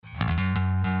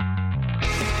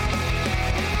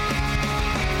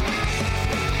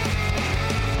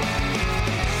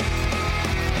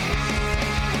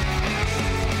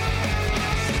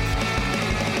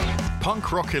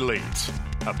Rock Elite,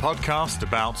 a podcast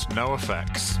about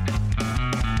NoFX.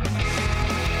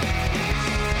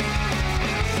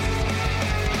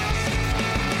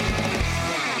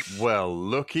 Well,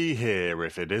 looky here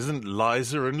if it isn't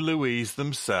Liza and Louise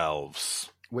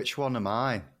themselves. Which one am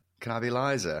I? Can I be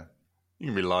Liza? You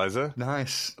can be Liza.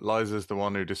 Nice. Liza's the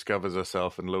one who discovers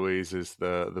herself, and Louise is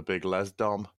the big les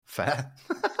dom. Fair.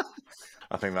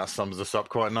 I think that sums us up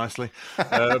quite nicely.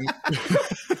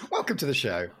 Welcome to the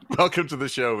show. Welcome to the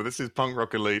show. This is Punk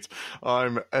Rock Elite.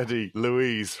 I'm Eddie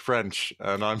Louise French,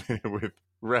 and I'm here with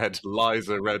Red,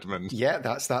 Liza Redmond. Yeah,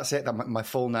 that's it. That's my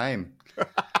full name.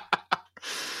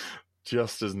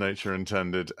 Just as nature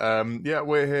intended. Yeah,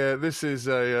 we're here. This is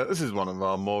one of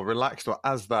our more relaxed,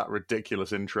 as that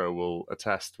ridiculous intro will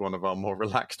attest, one of our more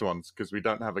relaxed ones, because we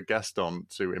don't have a guest on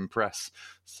to impress,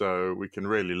 so we can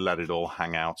really let it all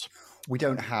hang out. We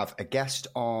don't have a guest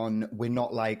on. We're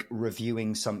not like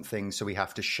reviewing something, so we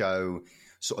have to show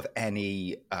sort of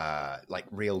any like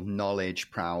real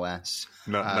knowledge prowess.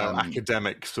 No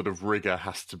academic sort of rigor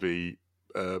has to be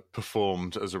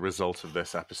performed as a result of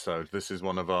this episode. This is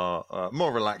one of our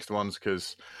more relaxed ones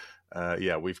because,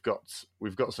 we've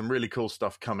got some really cool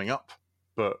stuff coming up,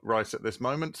 but right at this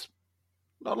moment,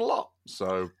 not a lot.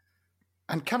 So,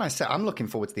 and can I say, I'm looking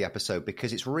forward to the episode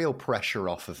because it's real pressure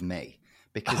off of me.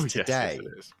 Because today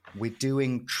we're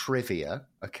doing trivia,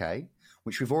 okay,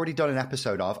 which we've already done an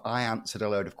episode of. I answered a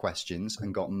load of questions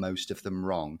and got most of them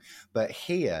wrong. But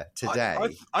here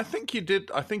today, I think you did.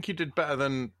 I think you did better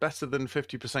than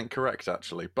 50% correct,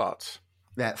 actually. But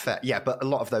yeah, fair. Yeah, but a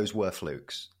lot of those were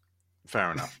flukes.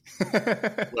 Fair enough.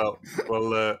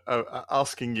 well,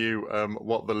 asking you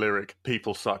what the lyric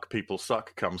people suck"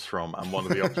 comes from, and one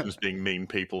of the options being "mean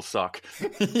people suck."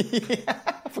 Yeah,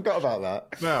 I forgot about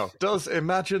that. Now, does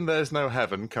 "Imagine There's No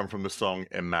Heaven" come from the song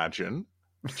 "Imagine"?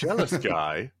 Jealous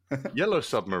Guy, Yellow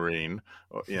Submarine.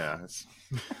 Yeah.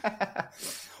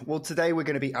 Well, today we're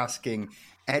going to be asking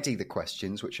Eddie the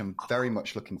questions, which I'm very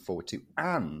much looking forward to.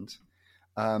 And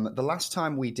the last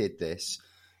time we did this,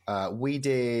 we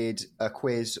did a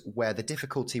quiz where the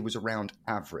difficulty was around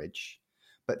average.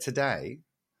 But today,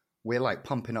 we're like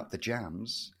pumping up the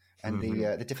jams, and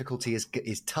the difficulty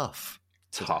is tough.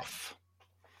 Today. Tough.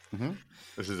 Mm-hmm.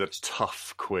 This is a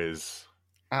tough quiz.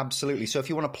 Absolutely. So if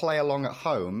you want to play along at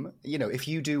home, if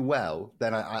you do well,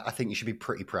 then I think you should be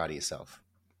pretty proud of yourself.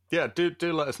 Yeah, do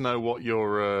let us know what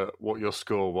your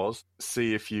score was.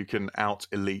 See if you can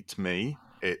out-elite me.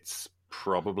 It's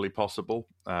probably possible.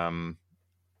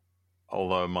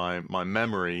 Although my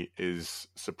memory is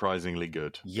surprisingly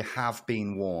good. You have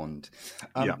been warned.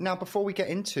 Yeah. Now, before we get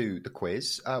into the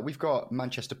quiz, we've got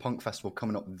Manchester Punk Festival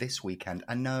coming up this weekend.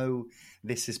 I know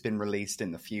this has been released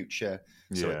in the future,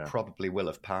 so It probably will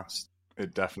have passed.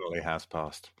 It definitely has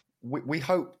passed. We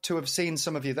hope to have seen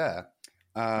some of you there.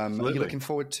 Are you looking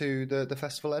forward to the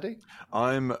festival, Eddie?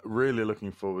 I'm really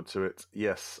looking forward to it.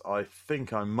 Yes, I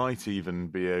think I might even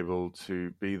be able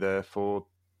to be there for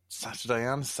Saturday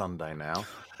and Sunday now.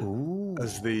 Ooh.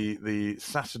 As the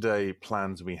Saturday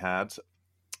plans we had,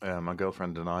 my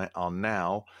girlfriend and I, are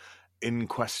now in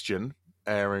question,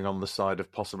 airing on the side of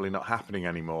possibly not happening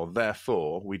anymore.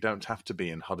 Therefore, we don't have to be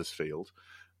in Huddersfield.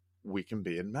 We can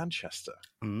be in Manchester.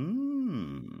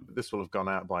 This will have gone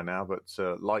out by now, but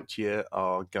Lightyear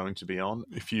are going to be on.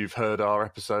 If you've heard our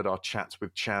episode, our chat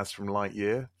with Chaz from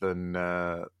Lightyear, then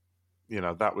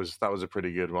that was a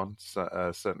pretty good one.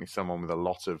 So, certainly someone with a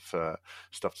lot of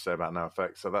stuff to say about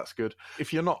NoFX, so that's good.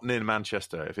 If you're not near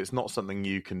Manchester, if it's not something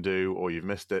you can do or you've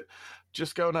missed it,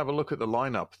 just go and have a look at the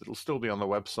lineup. It'll still be on the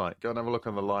website. Go and have a look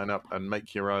on the lineup and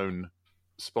make your own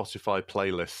Spotify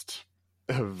playlist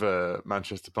of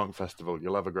Manchester Punk Festival.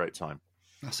 You'll have a great time.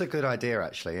 That's a good idea,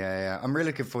 actually. Yeah. I'm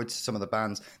really looking forward to some of the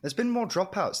bands. There's been more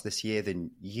dropouts this year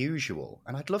than usual,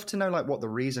 and I'd love to know like what the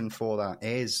reason for that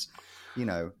is.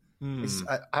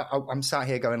 I'm sat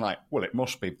here going like, well, it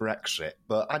must be Brexit,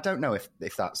 but I don't know if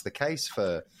that's the case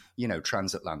for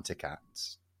transatlantic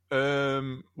acts.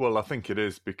 Well, I think it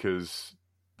is because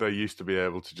they used to be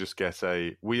able to just get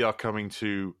we are coming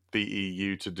to the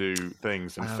EU to do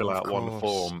things and fill out one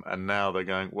form, and now they're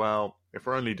going, well, if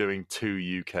we're only doing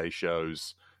 2 UK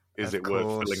shows, is it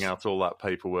worth filling out all that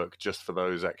paperwork just for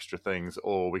those extra things,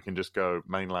 or we can just go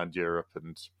mainland Europe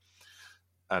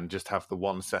and just have the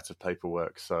one set of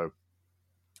paperwork. So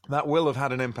that will have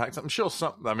had an impact. I'm sure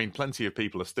plenty of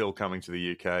people are still coming to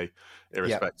the UK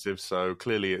irrespective. Yep. So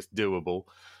clearly it's doable,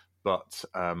 but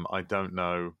I don't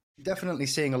know. Definitely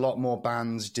seeing a lot more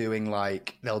bands doing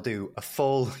they'll do a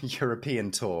full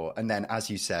European tour and then, as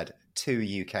you said,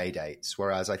 2 UK dates.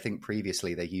 Whereas I think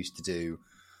previously they used to do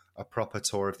a proper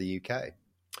tour of the UK.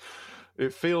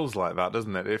 It feels like that,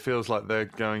 doesn't it? It feels like they're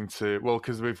going to, well,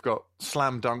 because we've got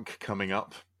Slam Dunk coming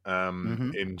up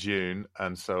in June,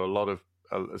 and so a lot of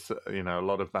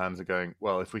bands are going,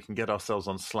 well, if we can get ourselves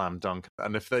on Slam Dunk,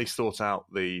 and if they sort out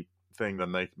the thing,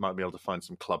 then they might be able to find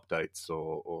some club dates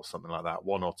or something like that,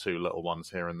 one or two little ones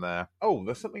here and there. Oh,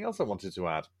 there's something else I wanted to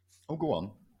add. Oh, go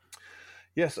on.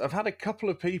 Yes, I've had a couple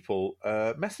of people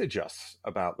message us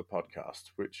about the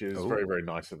podcast, which is very, very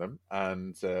nice of them,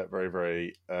 and very,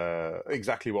 very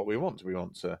exactly what we want. We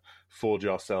want to forge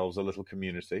ourselves a little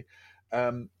community.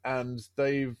 And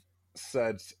they've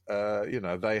said,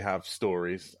 they have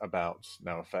stories about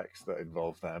NoFX that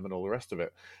involve them and all the rest of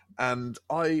it. And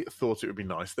I thought it would be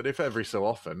nice that if every so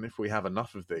often, if we have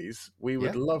enough of these, we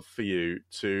would love for you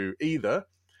to either,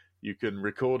 you can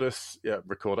record us,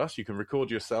 you can record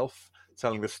yourself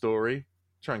telling the story.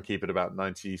 Try and keep it about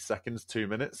 90 seconds, 2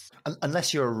 minutes.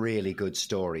 Unless you're a really good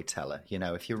storyteller,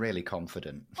 if you're really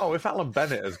confident. Oh, if Alan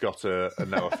Bennett has got a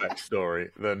NoFX story,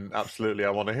 then absolutely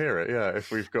I want to hear it. Yeah, if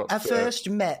we've got... I first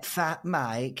met Fat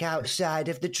Mike outside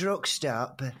of the truck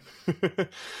stop.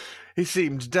 He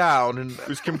seemed down and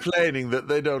was complaining that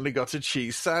they'd only got a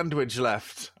cheese sandwich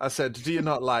left. I said, do you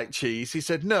not like cheese? He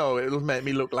said, no, it'll make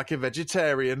me look like a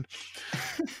vegetarian.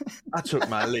 I took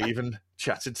my leave and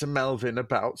chatted to Melvin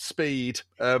about speed.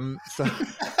 So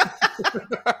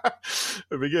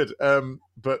it'd be good.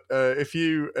 But if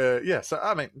you, so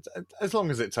I mean, as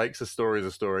long as it takes, a story is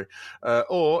a story.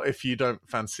 Or if you don't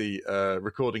fancy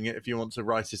recording it, if you want to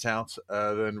write it out,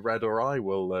 then Red or I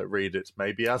will read it,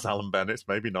 maybe as Alan Bennett,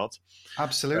 maybe not.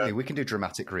 Absolutely. We can do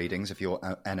dramatic readings of your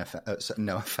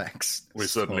NoFX. We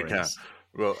certainly can.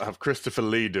 We'll have Christopher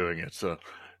Lee doing it.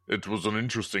 It was an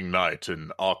interesting night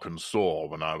in Arkansas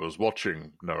when I was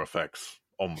watching NoFX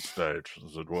on the stage,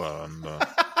 as it were, and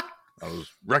I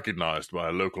was recognised by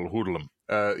a local hoodlum.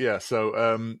 Do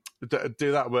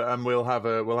that, and we'll have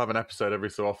an episode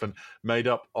every so often made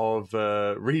up of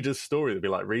readers' story. It'll be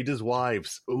like readers'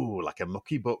 wives, like a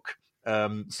mucky book.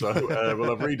 So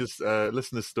we'll have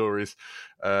listeners' stories,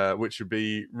 which would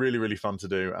be really, really fun to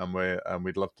do, and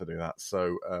we'd love to do that.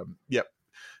 So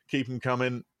keep them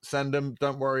coming, send them.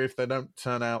 Don't worry if they don't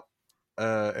turn out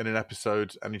in an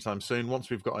episode anytime soon. Once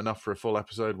we've got enough for a full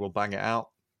episode, we'll bang it out.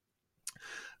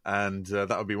 And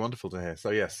that would be wonderful to hear. So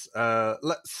yes,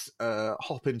 let's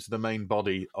hop into the main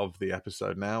body of the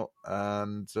episode now.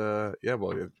 And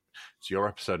it's your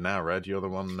episode now, Red. You're the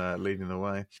one leading the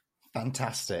way.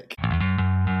 Fantastic.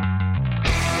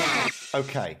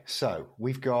 Okay, so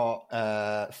we've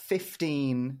got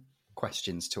 15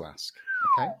 questions to ask.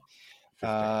 Okay.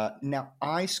 Now,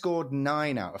 I scored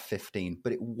 9 out of 15,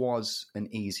 but it was an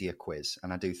easier quiz.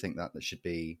 And I do think that should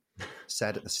be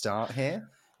said at the start here.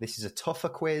 This is a tougher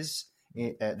quiz.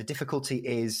 The difficulty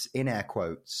is, in air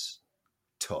quotes,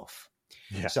 tough.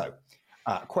 Yeah. So,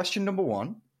 question number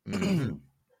 1.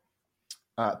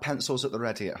 Pencils at the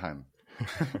ready at home.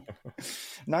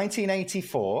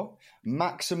 1984,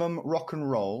 Maximum Rock and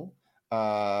Roll.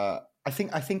 I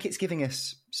think it's giving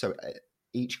us... So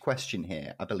each question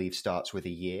here, I believe, starts with a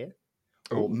year.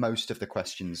 Or most of the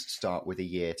questions start with a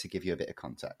year to give you a bit of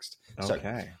context. Okay. So,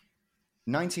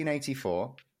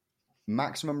 1984...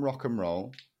 Maximum Rock and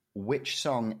Roll, which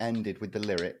song ended with the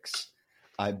lyrics,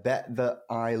 I bet that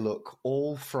I look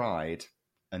all fried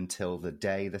until the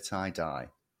day that I die?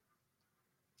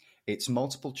 It's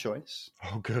multiple choice.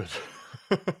 Oh, good.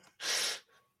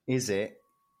 Is it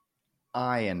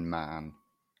Iron Man,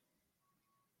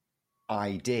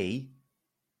 ID,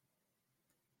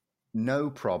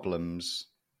 No Problems,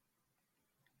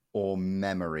 or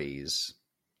Memories?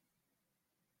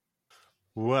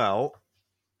 Well...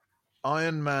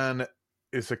 Iron Man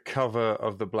is a cover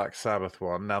of the Black Sabbath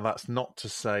one. Now, that's not to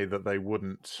say that they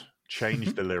wouldn't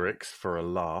change the lyrics for a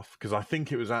laugh, because I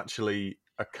think it was actually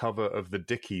a cover of the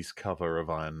Dickies cover of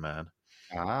Iron Man.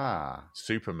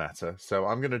 Super meta. So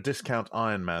I'm going to discount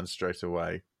Iron Man straight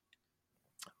away.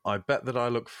 I bet that I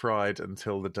look fried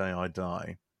until the day I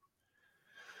die.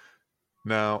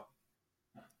 Now,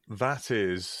 that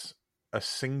is a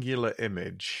singular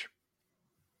image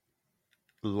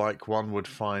like one would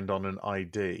find on an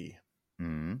ID.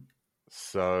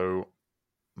 So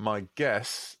my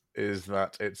guess is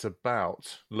that it's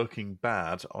about looking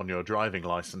bad on your driving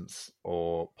license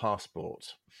or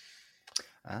passport.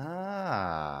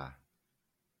 I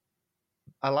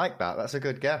like that. That's a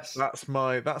good guess. That's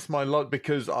my lot,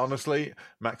 because honestly,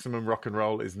 Maximum Rock and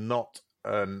Roll is not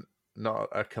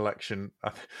a collection.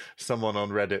 Someone on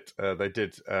Reddit, they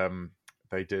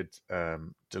did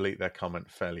delete their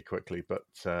comment fairly quickly, but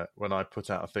when I put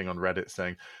out a thing on Reddit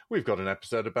saying, we've got an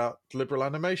episode about Liberal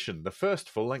Animation, the first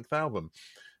full-length album,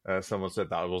 Someone said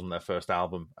that it wasn't their first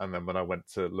album, and then when I went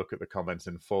to look at the comments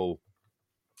in full,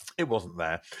 it wasn't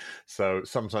there. So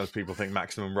sometimes people think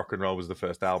Maximum Rock and Roll was the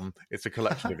first album. It's a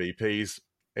collection of EPs.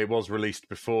 It was released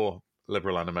before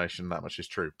Liberal Animation, that much is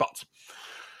true. But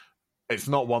it's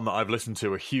not one that I've listened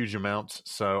to a huge amount,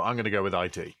 so I'm going to go with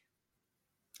ID.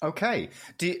 Okay.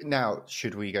 Now,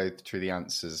 should we go through the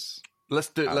answers? Let's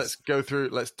do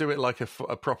it like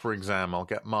a proper exam. I'll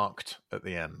get marked at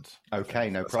the end. Okay,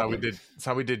 no problem. That's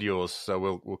how we did yours,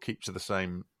 so we'll keep to the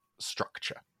same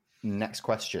structure. Next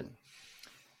question.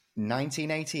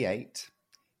 1988,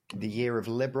 the year of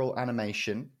liberal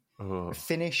animation. Oh.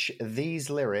 Finish these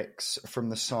lyrics from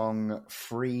the song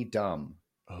Freedom.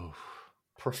 Oh.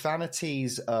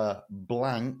 Profanities are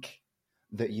blank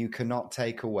that you cannot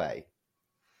take away.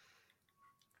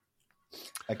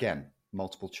 Again,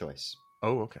 multiple choice.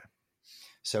 Oh, okay.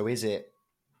 So is it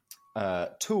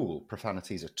tool?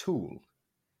 Profanities a tool?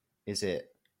 Is it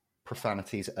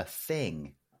profanities a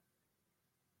thing?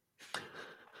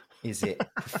 Is it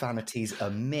profanities a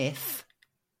myth?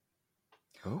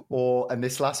 Oh. And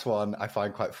this last one I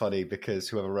find quite funny because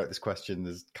whoever wrote this question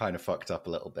is kind of fucked up a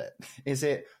little bit. Is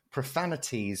it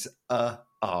profanities a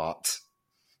art?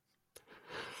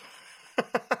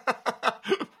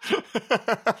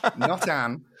 Not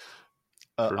an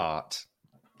art.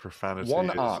 Profanity. One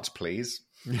art, please.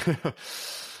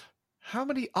 How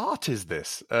many art is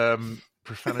this?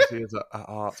 Profanity is a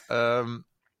art.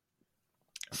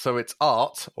 So it's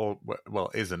art, or well,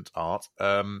 isn't art.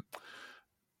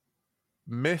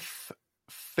 Myth,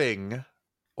 thing,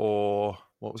 or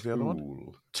what was the other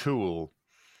one? Tool.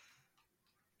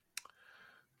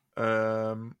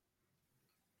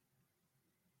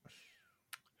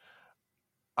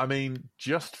 I mean,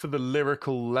 just for the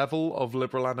lyrical level of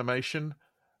liberal animation,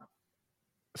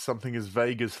 something as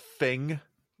vague as thing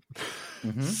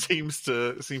seems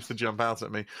to jump out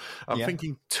at me. I'm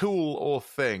thinking tool or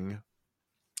thing,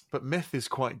 but myth is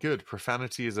quite good.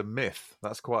 Profanity is a myth.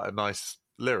 That's quite a nice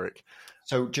lyric.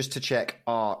 So just to check,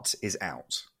 art is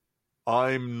out.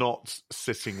 I'm not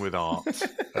sitting with art.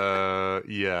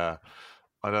 Yeah,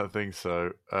 I don't think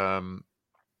so.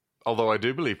 Although I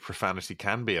do believe profanity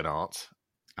can be an art.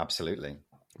 Absolutely.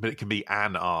 But it can be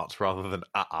an art rather than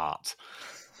a art.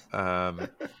 I'm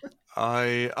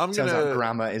Turns out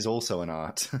grammar is also an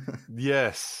art.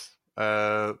 Yes.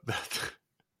 It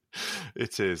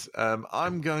is.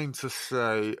 I'm going to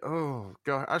say, oh,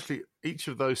 God, actually, each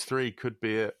of those three could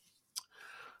be it.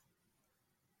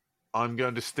 I'm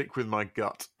going to stick with my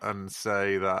gut and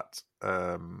say that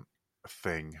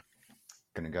thing.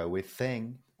 Going to go with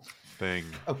thing. Thing.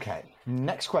 Okay,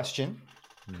 next question.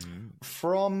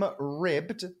 From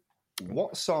Ribbed,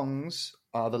 what songs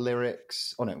are the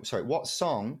lyrics... Oh, no, sorry. What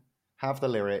song have the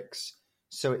lyrics,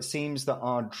 so it seems that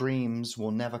our dreams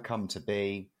will never come to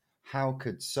be? How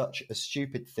could such a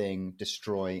stupid thing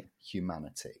destroy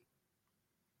humanity?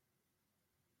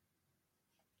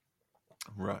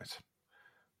 Right. Is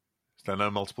there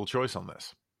no multiple choice on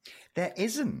this? There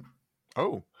isn't.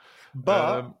 Oh.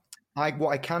 But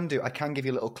what I can do, I can give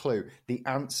you a little clue. The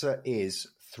answer is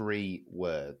 3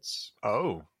 words.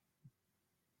 Oh.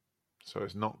 So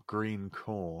it's not green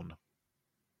corn.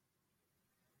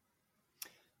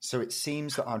 So it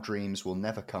seems that our dreams will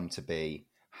never come to be.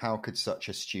 How could such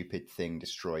a stupid thing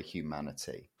destroy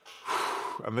humanity?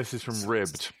 And this is from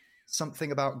Ribbed.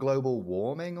 Something about global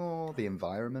warming or the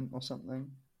environment or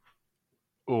something?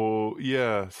 Or,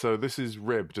 yeah, so this is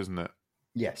Ribbed, isn't it?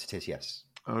 Yes, it is, yes.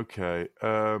 Okay.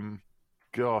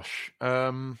 Gosh.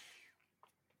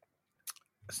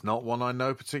 It's not one I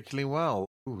know particularly well.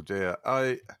 Oh, dear.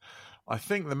 I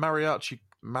think the Mariachi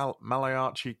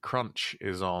Crunch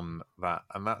is on that,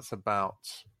 and that's about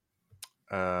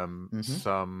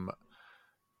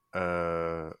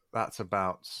that's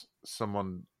about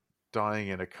someone dying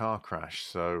in a car crash.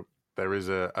 So there is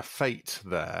a fate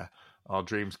there. Our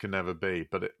dreams can never be,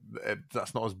 but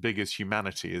that's not as big as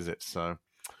humanity, is it? So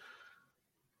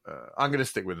I'm going to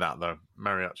stick with that, though.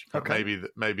 Mariachi. Okay.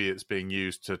 Maybe it's being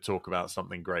used to talk about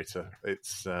something greater.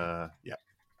 It's yeah.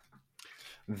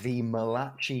 The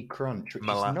Malachi Crunch, which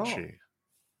Malachi. is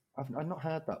not... I've not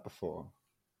heard that before.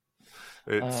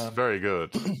 It's very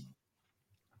good.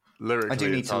 Lyrically, I do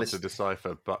need it's to hard to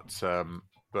decipher, but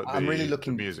I'm really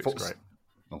looking the music's great.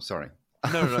 Oh, sorry.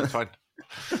 No, it's fine.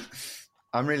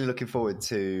 I'm really looking forward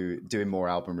to doing more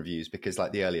album reviews because,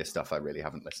 like, the earlier stuff I really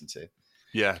haven't listened to.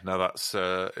 Yeah, no, that's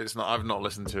it's not. I've not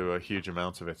listened to a huge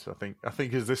amount of it. I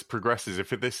think as this progresses, if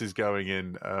this is going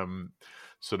in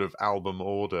sort of album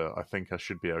order, I think I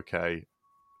should be okay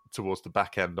towards the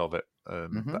back end of it.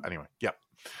 But anyway, yeah.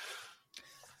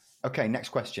 Okay, next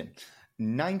question.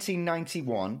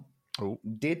 1991, Oh,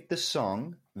 Did the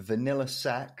song Vanilla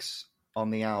Sex on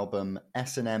the album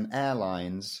S&M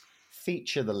Airlines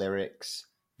feature the lyrics,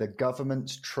 "The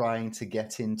government's trying to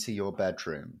get into your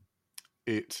bedroom"?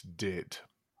 it did.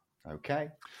 Okay.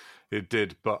 It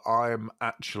did, but I'm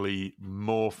actually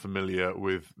more familiar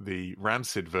with the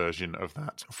Rancid version of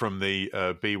that from the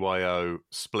BYO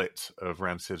split of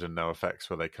Rancid and NoFX,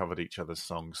 where they covered each other's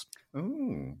songs.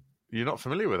 Ooh. You're not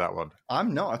familiar with that one?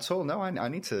 I'm not at all. No, I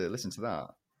need to listen to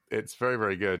that. It's very,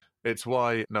 very good. It's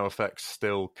why NoFX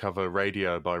still cover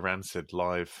Radio by Rancid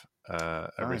live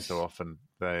every Nice. so often.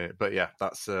 But yeah,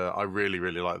 that's I really,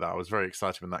 really like that. I was very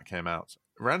excited when that came out.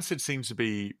 Rancid seems to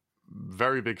be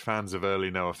very big fans of early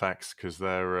NoFX because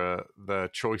their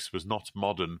choice was not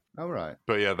modern. All right.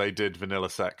 But yeah, they did Vanilla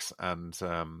Sex, and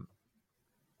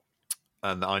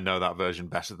I know that version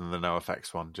better than the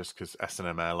NoFX one, just because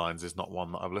S&M Airlines is not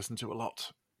one that I've listened to a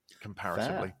lot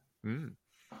comparatively.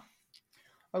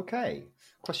 Okay.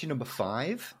 Question number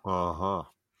 5.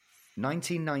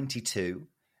 1992,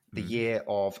 the year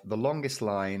of The Longest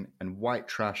Line and White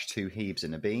Trash, Two Heaves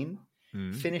in a Bean.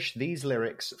 Finish these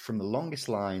lyrics from The Longest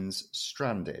Line's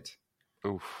Stranded.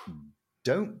 Oof.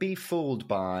 Don't be fooled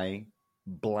by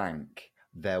blank.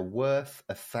 They're worth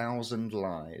 1,000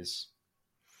 lies.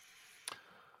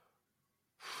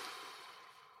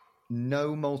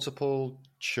 No multiple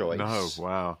choice. No,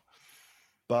 wow.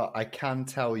 But I can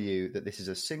tell you that this is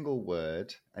a single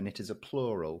word and it is a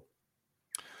plural.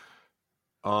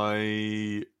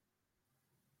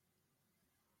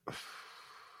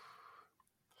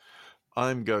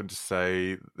 I'm going to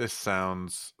say this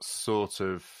sounds sort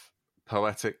of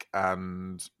poetic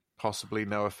and possibly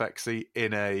NoFX-y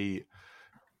in a...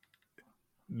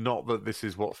 Not that this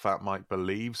is what Fat Mike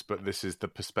believes, but this is the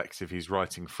perspective he's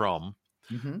writing from.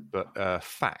 Mm-hmm. But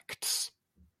facts.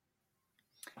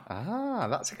 Ah,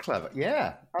 that's a clever...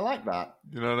 Yeah, I like that.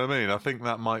 You know what I mean? I think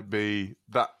that might be...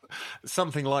 that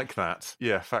something like that.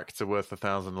 Yeah, facts are worth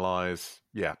 1,000 lies.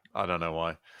 Yeah, I don't know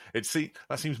why. That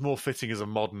seems more fitting as a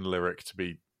modern lyric, to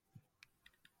be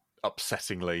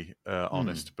upsettingly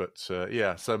honest. But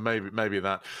yeah, so maybe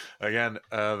that. Again,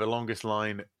 The Longest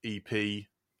Line EP,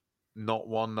 not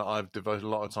one that I've devoted a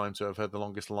lot of time to. I've heard The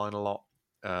Longest Line a lot,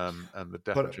 and The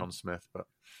Death of John Smith. But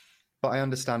I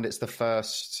understand it's the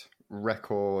first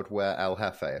record where El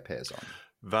Jefe appears on.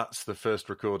 That's the first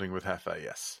recording with Jefe,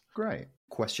 yes. Great.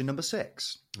 Question number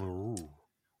 6. Ooh.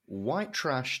 White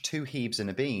Trash, Two Heaves in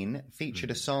a Bean featured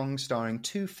a song starring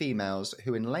two females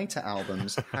who in later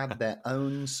albums had their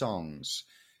own songs.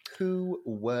 Who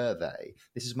were they?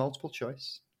 This is multiple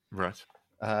choice. Right.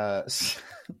 I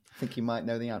think you might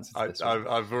know the answer to this one.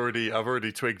 I've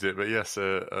already twigged it, but yes.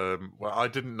 Well, I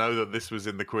didn't know that this was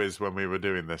in the quiz when we were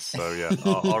doing this, so yeah.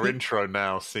 our intro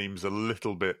now seems a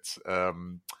little bit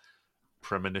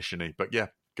premonition-y, but yeah,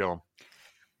 go on.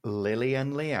 Lily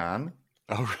and Leanne.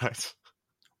 Oh, right.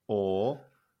 Or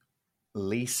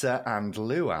Lisa and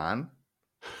Luann.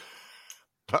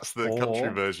 That's the country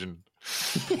version.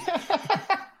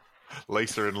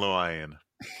 Lisa and Luann.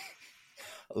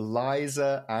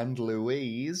 Liza and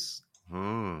Louise.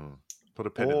 Put a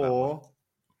pin in that one. Or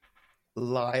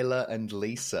Lila and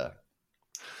Lisa.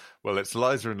 Well, it's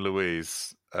Liza and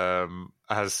Louise,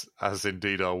 as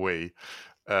indeed are we.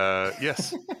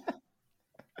 Yes.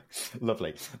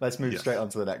 Lovely. Let's move straight on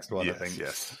to the next one, I think.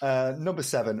 Yes. Number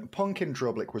 7, Punk in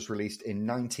Drublic was released in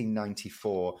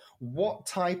 1994. What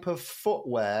type of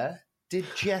footwear did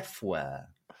Jeff wear?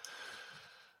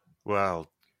 Well,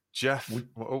 Jeff...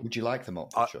 Would you like them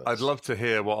multiple choice? I'd love to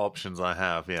hear what options I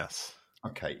have, yes.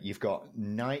 Okay, you've got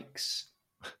Nikes,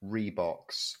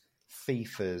 Reeboks,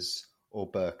 FIFAs, or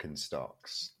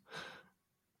Birkenstocks.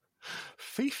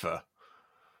 FIFA?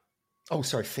 Oh,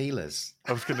 sorry, Feelers.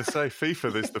 I was going to say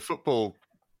FIFA. There's the football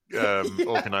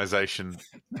organisation.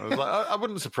 I was like, I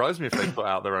wouldn't surprise me if they put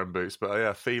out their own boots, but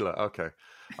yeah, Feeler. Okay.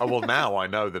 Oh, well, now I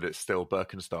know that it's still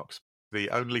Birkenstocks. The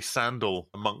only sandal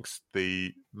amongst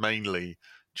the mainly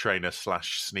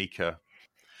trainer/sneaker.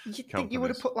 You think you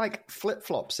would have put like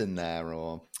flip-flops in there,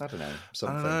 or I don't know,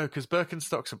 something? I don't know, because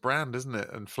Birkenstock's a brand, isn't it?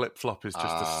 And flip-flop is just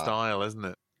a style, isn't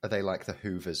it? Are they like the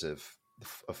Hoovers of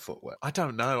footwear? I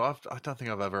don't know. I don't think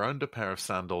I've ever owned a pair of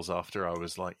sandals after I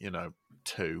was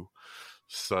 2.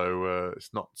 So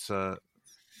it's not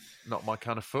my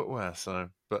kind of footwear. So,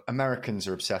 but Americans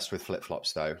are obsessed with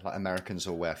flip-flops, though. Like Americans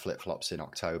will wear flip-flops in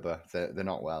October. They're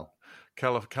not well.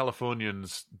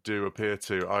 Californians do appear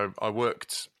to.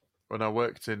 When I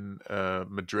worked in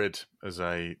Madrid as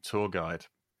a tour guide.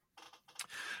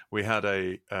 we had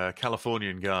a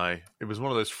Californian guy. It was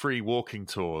one of those free walking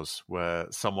tours where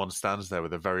someone stands there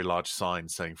with a very large sign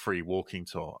saying free walking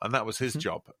tour. And that was his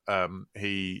job.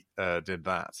 He did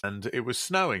that. And it was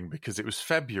snowing because it was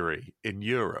February in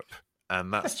Europe.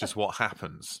 And that's just what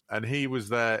happens. And he was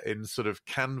there in sort of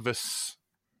canvas,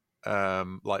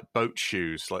 like boat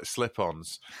shoes, like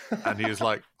slip-ons. And he was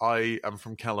like, I am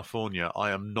from California.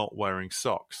 I am not wearing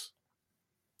socks.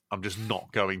 I'm just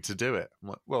not going to do it. I'm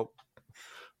like, well,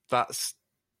 that's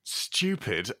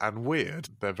stupid and weird.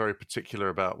 They're very particular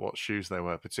about what shoes they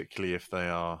wear, particularly if they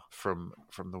are from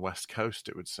the West Coast,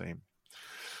 it would seem.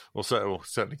 Well,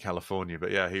 certainly California.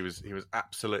 But yeah, he was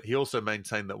absolute. He also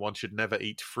maintained that one should never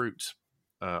eat fruit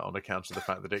on account of the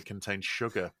fact that it contains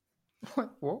sugar.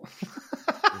 What?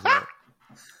 Like,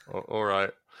 all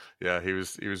right. Yeah, he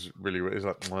was really. He was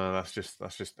like, well, that's just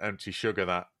empty sugar.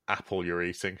 That apple you're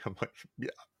eating. I'm like, yeah,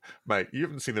 mate, you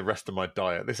haven't seen the rest of my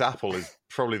diet. This apple is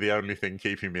probably the only thing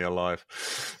keeping me alive.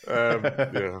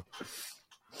 Yeah.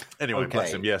 Anyway, Okay.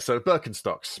 bless him. Yeah. So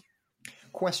Birkenstocks.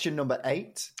 Question number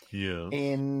 8. Yeah.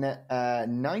 In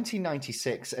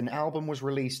 1996, an album was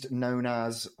released known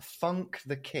as Funk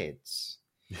the Kids.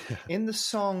 In the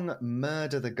song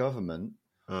Murder the Government,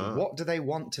 what do they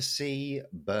want to see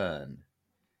burn?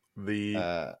 Would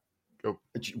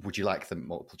you like the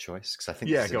multiple choice? Because I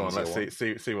think yeah, this is go an on. Let's easier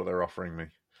one. see what they're offering me.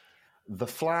 The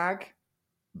flag,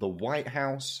 the White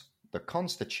House, the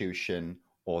Constitution,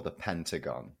 or the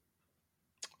Pentagon?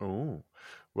 Oh,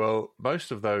 well,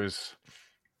 most of those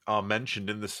are mentioned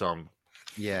in the song,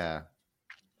 Yeah.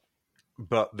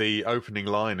 but the opening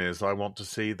line is, "I want to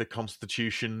see the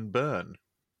Constitution burn."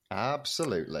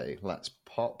 Absolutely. Let's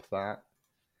pop that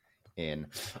in.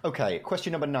 Okay,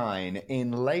 question number 9.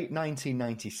 In late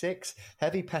 1996,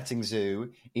 Heavy Petting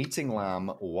Zoo, Eating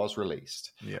Lamb was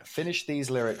released. Yeah. Finish these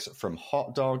lyrics from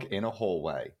Hot Dog in a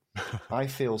Hallway. I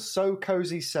feel so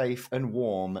cozy, safe, and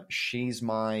warm. She's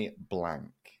my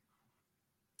blank.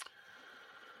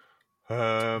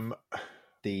 The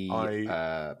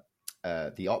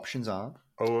options are: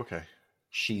 Oh, okay.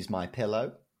 she's my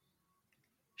pillow,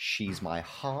 she's my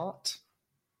heart,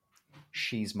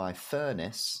 she's my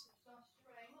furnace,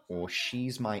 or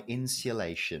she's my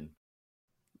insulation.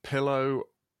 Pillow,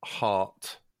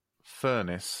 heart,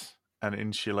 furnace, and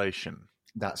insulation.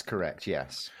 That's correct,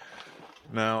 yes.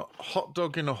 Now, Hot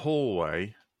Dog in a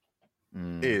Hallway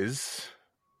is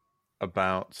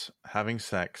about having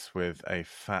sex with a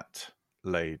fat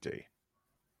lady.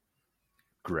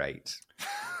 Great.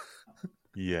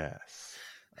 Yes.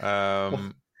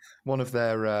 One of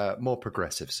their more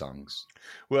progressive songs.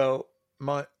 Well,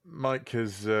 Mike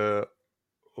has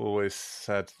always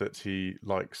said that he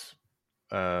likes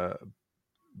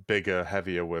bigger,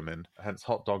 heavier women. Hence,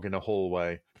 Hot Dog in a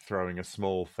Hallway, throwing a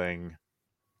small thing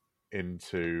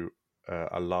into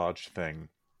a large thing.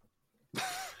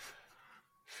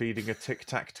 Feeding a Tic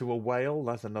Tac to a whale.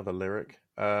 That's another lyric.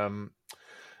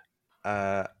 And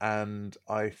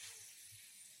I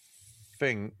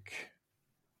think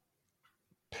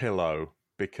pillow,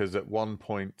 because at one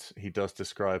point he does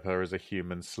describe her as a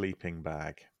human sleeping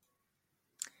bag.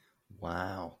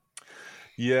 Wow.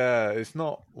 Yeah, it's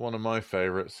not one of my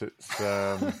favourites. It's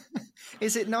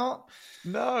Is it not?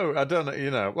 no, I don't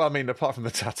know. Well, I mean, apart from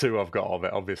the tattoo I've got of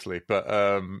it, obviously, but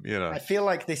I feel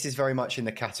like this is very much in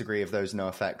the category of those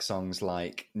NoFX songs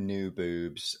like New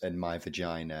Boobs and My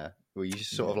Vagina, where you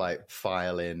just sort of like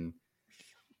file in,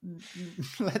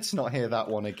 let's not hear that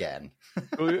one again.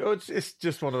 Well, it's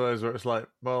just one of those where it's like,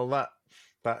 well, that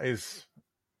is,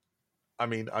 I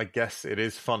mean, I guess it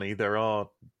is funny. There are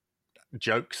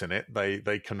jokes in it.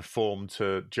 They conform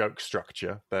to joke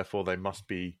structure, therefore they must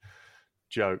be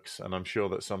jokes, and I'm sure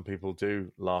that some people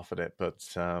do laugh at it. But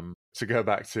to go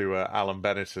back to Alan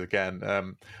Bennett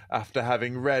again, after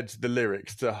having read the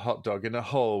lyrics to Hot Dog in a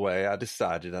Hallway, I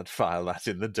decided I'd file that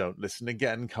in the Don't Listen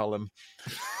Again column.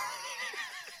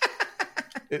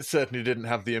 It certainly didn't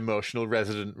have the emotional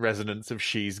resonance of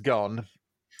She's Gone.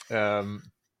 So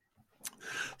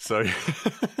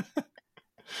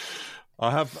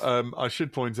I have. I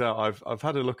should point out I've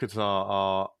had a look at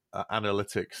our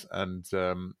analytics, and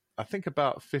I think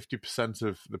about 50%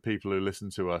 of the people who listen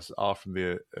to us are from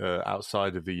the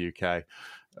outside of the UK.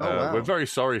 Wow. We're very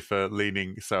sorry for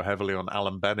leaning so heavily on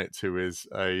Alan Bennett, who is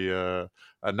a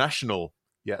national,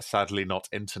 yet sadly not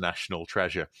international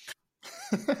treasure.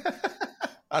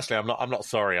 Actually, I'm not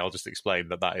sorry. I'll just explain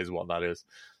that is what that is.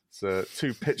 So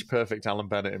 2 pitch perfect Alan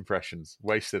Bennett impressions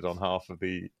wasted on half of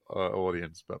the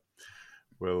audience, but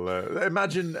we'll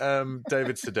imagine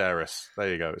David Sedaris. There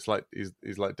you go. It's like he's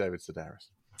like David Sedaris.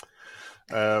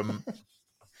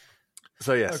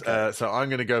 So yes, Okay. so I'm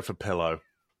going to go for pillow.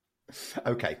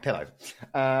 Okay, pillow.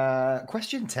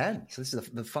 Question 10. So this is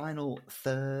the final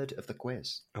third of the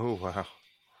quiz. Oh, wow.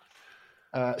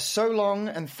 So Long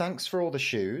and Thanks for All the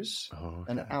Shoes, Oh,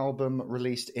 an okay. album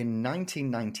released in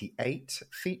 1998,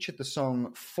 featured the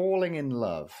song Falling in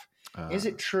Love. Is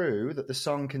it true that the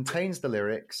song contains the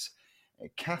lyrics,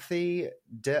 Kathy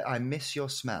D, I miss your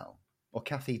smell? Or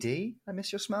Kathy D, I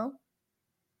miss your smell?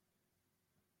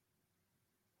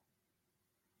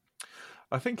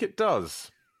 I think it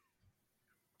does.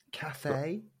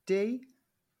 Cathay D?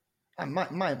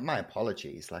 My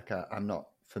apologies. Like, I'm not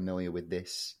familiar with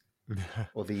this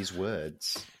or these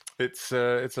words. It's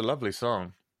a lovely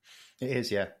song. It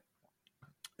is, yeah.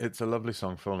 It's a lovely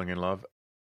song, Falling in Love.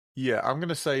 Yeah, I'm going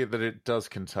to say that it does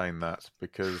contain that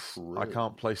because I True.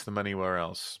 can't place them anywhere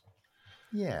else.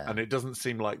 Yeah. And it doesn't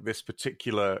seem like this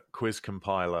particular quiz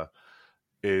compiler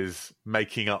is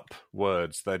making up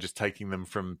words. They're just taking them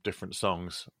from different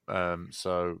songs.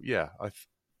 So, yeah. I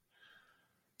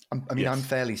mean, I'm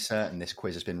fairly certain this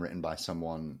quiz has been written by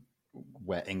someone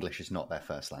where English is not their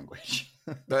first language.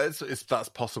 That's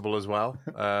possible as well.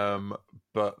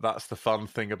 But that's the fun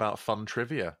thing about fun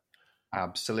trivia.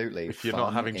 Absolutely. If you're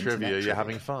not having trivia, you're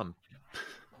having fun.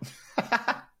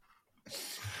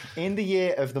 In the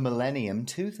year of the millennium,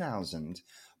 2000,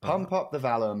 Pump Up the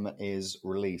Volume is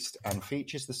released and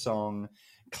features the song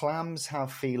Clams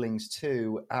Have Feelings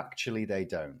Too, Actually They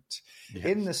Don't. Yes.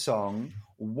 In the song,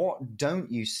 what don't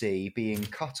you see being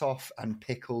cut off and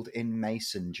pickled in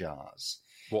mason jars?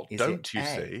 What Is don't it you A?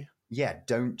 see? Yeah,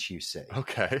 don't you see?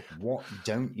 Okay. What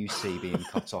don't you see being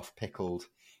cut off, pickled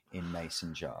in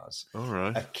mason jars? All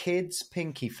right. A kid's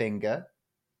pinky finger,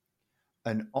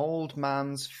 an old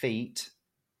man's feet,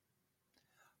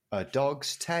 a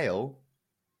dog's tail,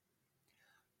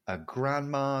 a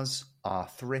grandma's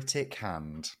arthritic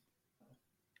hand.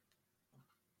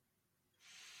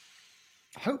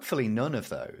 Hopefully none of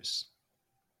those.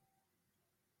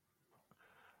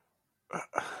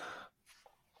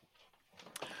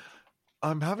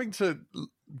 I'm having to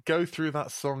go through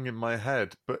that song in my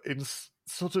head, but in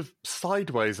sort of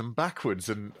sideways and backwards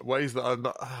in ways that I'm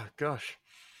not. Oh, gosh.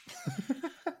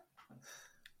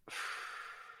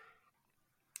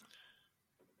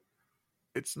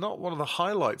 It's not one of the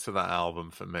highlights of that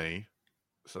album for me,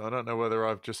 so I don't know whether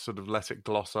I've just sort of let it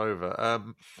gloss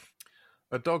over.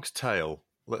 A dog's tail.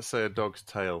 Let's say a dog's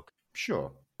tail.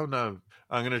 Sure. Oh, no.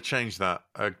 I'm going to change that.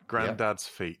 A granddad's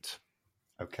feet.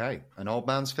 Okay. An old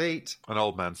man's feet. An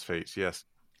old man's feet, yes.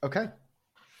 Okay.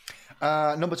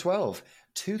 Number 12.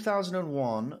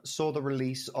 2001 saw the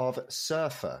release of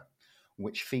Surfer,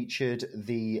 which featured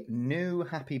the new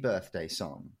Happy Birthday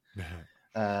song.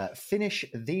 Finish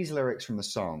these lyrics from the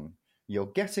song. You're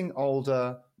getting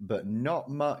older, but not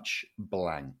much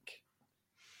blank.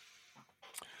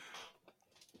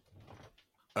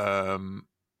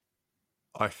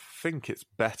 I think it's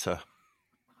better.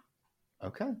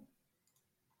 Okay.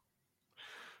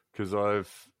 Because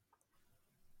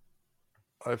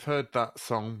I've heard that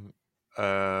song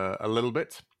a little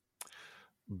bit,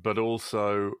 but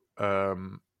also I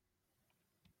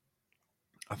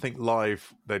think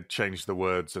live they'd changed the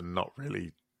words and not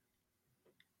really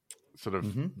sort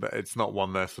of. It's not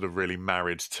one they're sort of really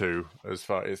married to. As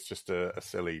far it's just a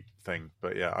silly thing,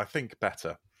 but yeah, I think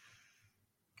better.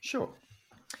 Sure.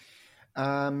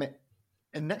 And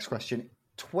next question.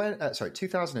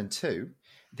 2002,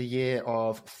 the year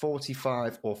of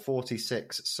 45 or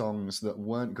 46 songs that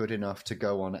weren't good enough to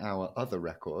go on our other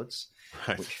records,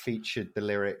 Right. which featured the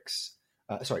lyrics.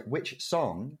 Which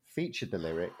song featured the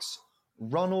lyrics?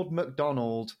 Ronald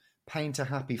McDonald, paint a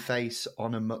happy face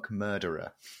on a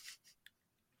McMurderer.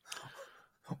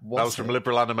 That was from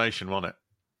Liberal Animation, wasn't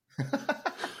it?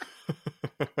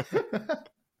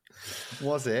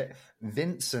 Was it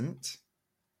Vincent,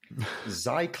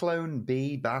 Zyklone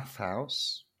B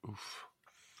Bathhouse, Oof.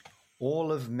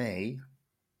 All of Me,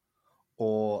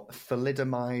 or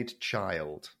Thalidomide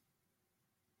Child?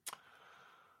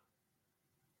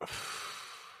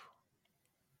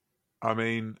 I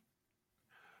mean,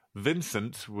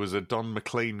 Vincent was a Don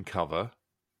McLean cover.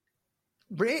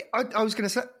 Really? I was going to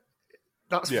say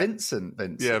that's Yeah. Vincent.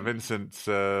 Yeah, Vincent's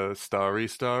Starry,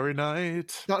 Starry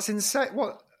Night. That's insane.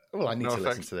 What? Well, I need to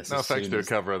listen to this. No as effects soon do a as...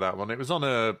 cover of that one. It was on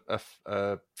a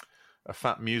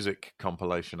Fat Music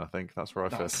compilation, I think. That's where I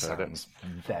That first heard it. sounds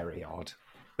very odd.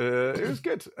 It was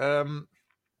good.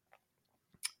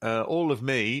 All of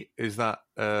Me is that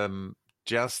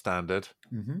jazz standard.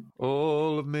 Mm-hmm.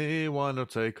 All of me, why not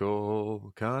take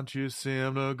all? Can't you see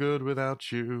I'm no good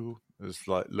without you? It's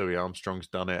like Louis Armstrong's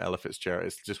done it, Ella Fitzgerald.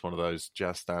 It's just one of those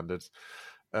jazz standards.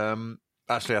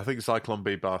 Actually, I think Zyklon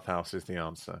B Bathhouse is the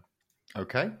answer.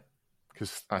 Okay.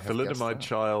 Because I have guessed Thalidomide that.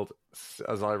 Child,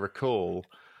 as I recall,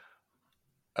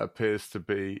 appears to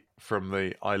be from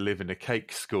the I Live in a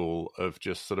Cake school of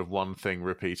just sort of one thing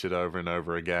repeated over and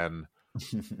over again.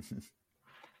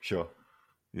 Sure.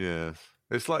 Yes.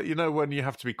 It's like, when you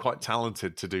have to be quite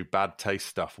talented to do bad taste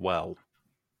stuff well.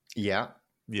 Yeah.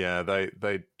 Yeah,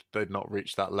 they'd not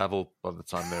reached that level by the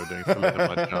time they were doing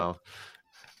Thalidomide Child.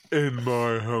 In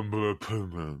my humble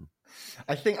opinion.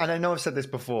 I think, and I know I've said this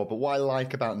before, but what I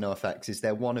like about NoFX is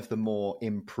they're one of the more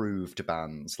improved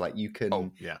bands. Like you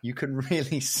can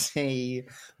really see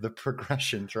the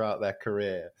progression throughout their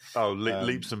career. Oh,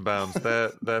 leaps and bounds.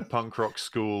 Their punk rock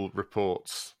school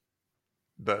reports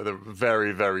the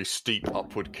very, very steep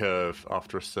upward curve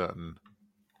after a certain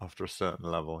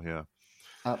level. Yeah,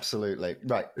 Absolutely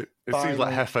right. It seems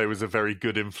like Hefe was a very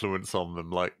good influence on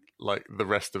them. Like the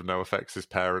rest of NoFX's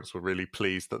parents were really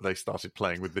pleased that they started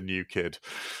playing with the new kid.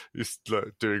 He's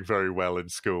doing very well in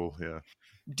school. Yeah.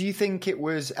 Do you think it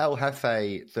was El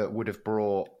Jefe that would have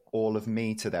brought All of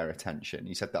Me to their attention?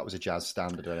 You said that was a jazz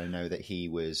standard, and I know that he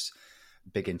was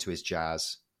big into his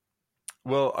jazz.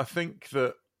 Well, I think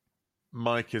that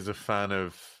Mike is a fan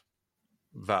of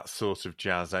that sort of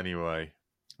jazz anyway.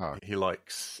 Oh. He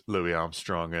likes Louis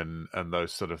Armstrong and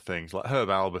those sort of things, like Herb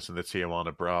Albert and the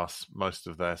Tijuana Brass. Most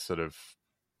of their sort of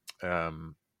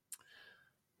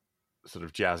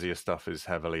jazzier stuff is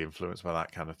heavily influenced by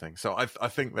that kind of thing. So I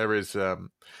think there is, and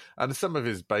some of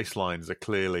his bass lines are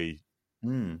clearly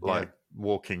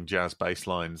walking jazz bass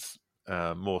lines,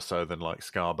 more so than like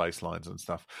ska bass lines and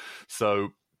stuff. So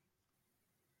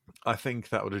I think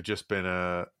that would have just been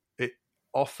it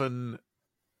often.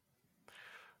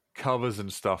 Covers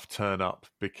and stuff turn up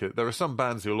because there are some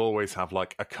bands who'll always have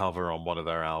like a cover on one of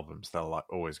their albums. They'll like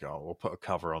always go, we'll put a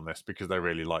cover on this because they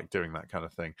really like doing that kind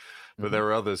of thing. But there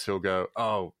are others who'll go,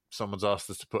 oh, someone's asked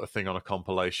us to put a thing on a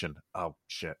compilation. Oh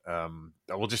shit.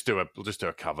 We'll just do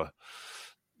a cover.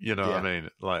 You know what I mean?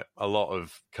 Like a lot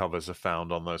of covers are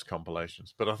found on those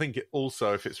compilations. But I think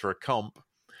also if it's for a comp,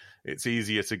 it's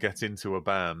easier to get into a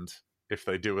band if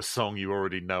they do a song you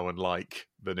already know and like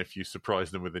than if you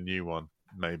surprise them with a new one.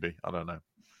 Maybe. I don't know.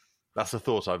 That's a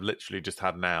thought I've literally just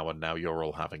had now, and now you're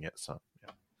all having it. So,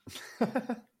 yeah.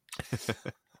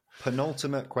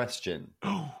 Penultimate question.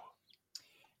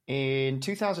 In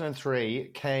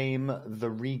 2003 came the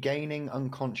Regaining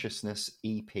Unconsciousness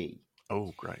EP.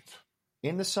 Oh, great.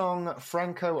 In the song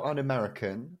Franco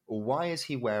Un-American, why is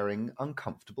he wearing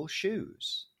uncomfortable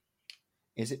shoes?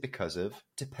 Is it because of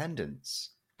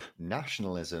dependence,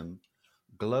 nationalism,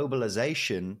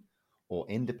 globalization, or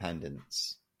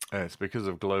independence? It's because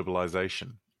of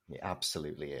globalization. It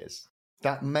absolutely is.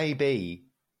 That may be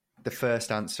the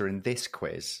first answer in this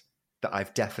quiz that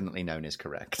I've definitely known is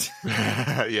correct.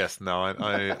 Yes, no,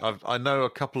 I know a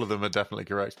couple of them are definitely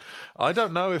correct. I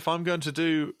don't know if I'm going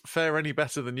to fare any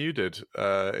better than you did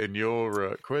in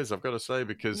your quiz, I've got to say,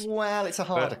 because... Well, it's a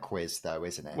harder quiz, though,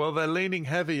 isn't it? Well, they're leaning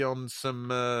heavy on some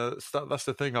stuff. That's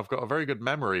the thing. I've got a very good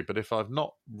memory, but if I've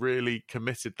not really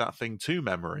committed that thing to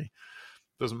memory,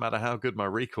 doesn't matter how good my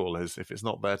recall is if it's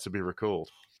not there to be recalled.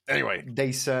 Anyway.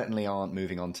 They certainly aren't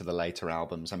moving on to the later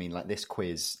albums. I mean, like this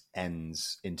quiz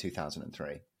ends in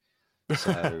 2003.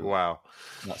 So wow.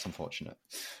 That's unfortunate.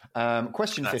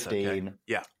 Question 15. Okay.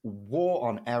 Yeah. War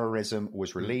on Errorism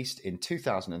was released in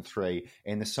 2003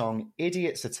 in the song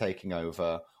Idiots Are Taking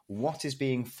Over. What is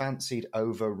being fancied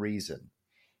over reason?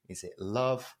 Is it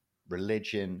love,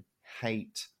 religion,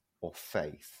 hate, or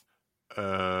faith?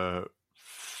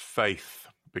 Faith,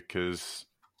 because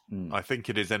I think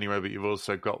it is anyway, but you've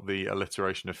also got the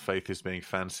alliteration of faith is being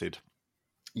fancied.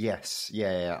 Yes,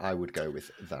 yeah, I would go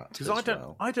with that.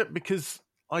 Because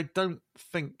I don't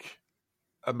think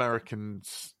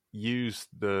Americans use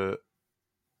the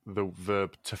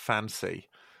verb to fancy,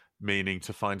 meaning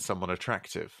to find someone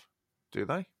attractive, do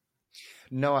they?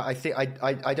 No, I think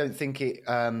I don't think it.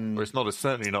 Or it's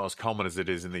certainly not as common as it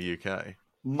is in the UK.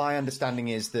 My understanding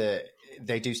is that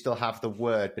they do still have the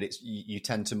word, but it's you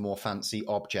tend to more fancy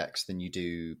objects than you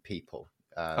do people.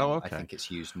 Okay. I think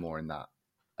it's used more in that.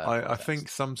 I think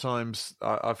sometimes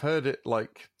I've heard it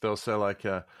like they'll say like,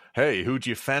 "Hey, who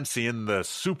do you fancy in the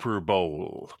Super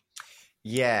Bowl?"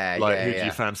 Yeah, like who do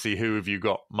you fancy? Who have you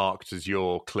got marked as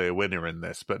your clear winner in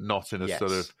this? But not in a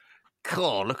sort of,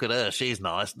 "Cool, look at her, she's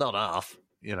nice, not half."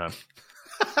 You know.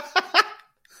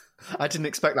 I didn't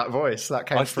expect that voice. That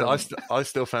came from. I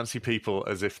still fancy people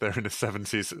as if they're in a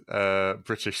 70s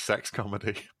British sex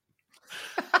comedy.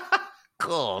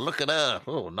 Oh, look at her.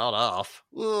 Oh, not half.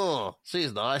 Oh,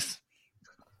 she's nice.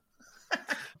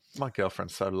 My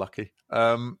girlfriend's so lucky.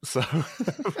 So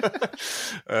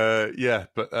but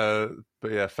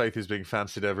yeah, Faith is being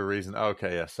fancied over Reason.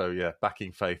 Okay, yeah. So yeah,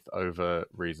 backing Faith over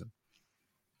Reason.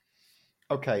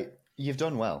 Okay, you've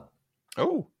done well.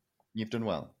 Oh, You've done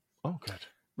well. oh, good.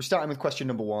 We're starting with question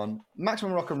number 1.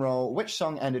 Maximum Rock and Roll. Which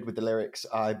song ended with the lyrics,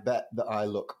 "I bet that I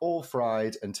look all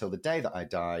fried until the day that I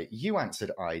die"? You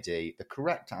answered ID. The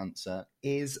correct answer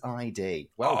is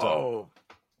ID. Well done.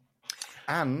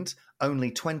 And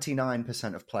only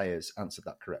 29% of players answered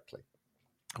that correctly.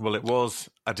 Well, it was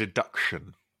a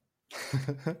deduction.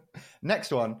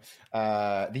 Next one.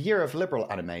 The year of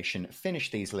liberal animation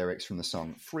finished these lyrics from the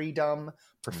song "Freedom."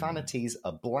 Profanities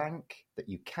are blank that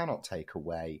you cannot take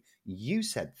away. You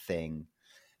said "thing."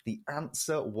 The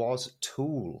answer was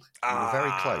 "tool." You were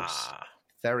very close.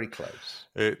 Very close.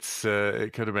 It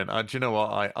could have been. Do you know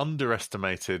what? I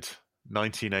underestimated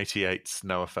 1988's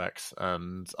NoFX,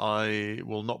 and I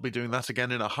will not be doing that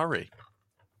again in a hurry.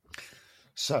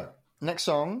 So, next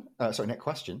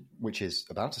question, which is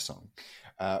about a song.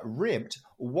 Ribbed,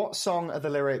 what song are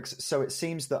the lyrics? "So it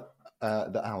seems that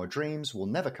our dreams will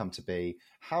never come to be.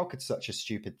 How could such a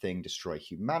stupid thing destroy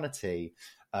humanity?"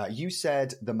 You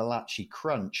said "The Malachi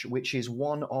Crunch," which is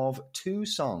one of 2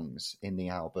 songs in the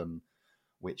album,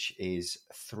 which is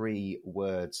 3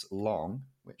 words long,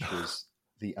 which was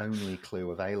the only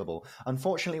clue available.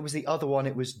 Unfortunately, it was the other one.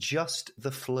 It was "Just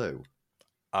the Flu."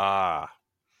 Right.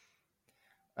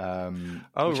 You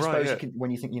can,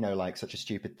 when you think, like such a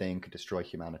stupid thing could destroy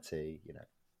humanity,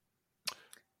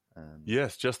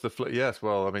 Yes, just the flu. Yes,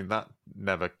 well, I mean that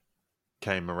never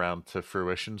came around to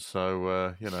fruition,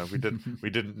 so we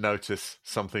didn't notice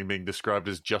something being described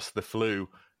as just the flu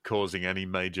causing any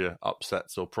major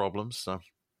upsets or problems. So,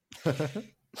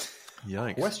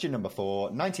 yikes. Question number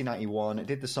 4, 1991.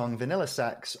 Did the song "Vanilla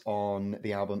Sex" on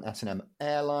the album S&M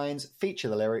Airlines feature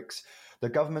the lyrics, "The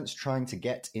government's trying to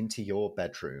get into your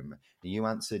bedroom"? You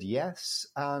answered yes,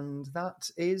 and that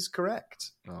is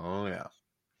correct. Oh yeah.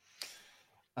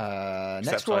 Next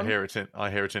Except one. I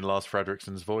hear it in Lars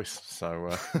Fredriksen's voice. So,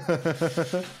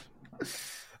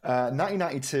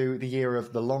 1992, the year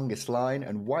of The Longest Line,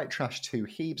 and White Trash 2,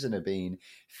 Heebs and a Bean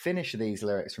finish these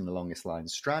lyrics from The Longest Line.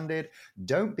 Stranded,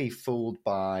 don't be fooled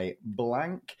by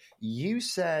blank. You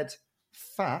said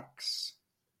facts.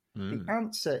 The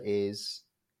answer is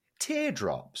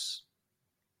teardrops.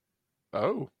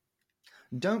 Oh.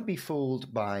 Don't be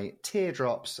fooled by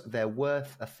teardrops. They're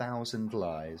worth 1,000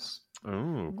 lies.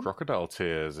 Oh, crocodile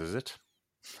tears, is it?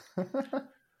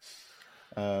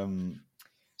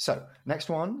 So, next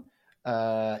one.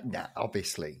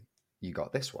 Obviously, you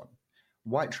got this one.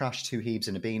 White Trash 2, Heebs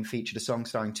and a Bean featured a song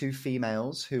starring 2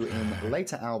 females who in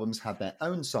later albums had their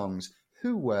own songs.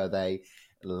 Who were they?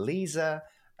 Liza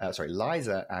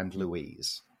and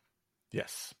Louise.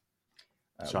 Yes.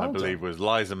 So I believe was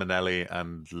Liza Minnelli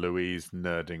and Louise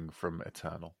Nerding from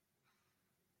Eternal.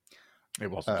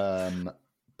 It wasn't.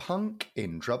 Punk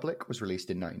in Drublic was released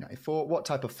in 1994. What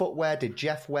type of footwear did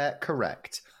Jeff wear?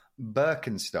 Correct.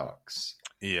 Birkenstocks.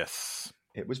 Yes.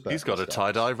 It was Birkenstocks. He's got a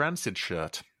tie-dye Rancid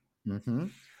shirt. Mm-hmm.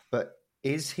 But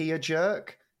is he a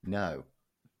jerk? No.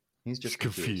 He's just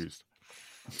confused.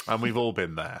 And we've all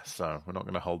been there, so we're not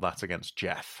going to hold that against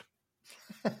Jeff.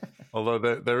 Although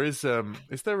there's an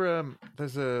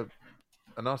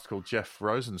artist called Jeff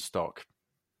Rosenstock,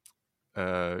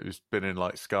 who's been in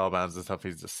like ska bands and stuff.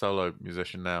 He's a solo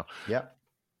musician now. Yeah.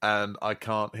 And I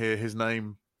can't hear his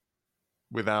name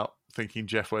without thinking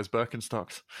Jeff wears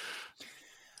Birkenstocks.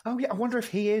 Oh, yeah. I wonder if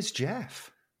he is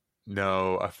Jeff.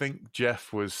 No, I think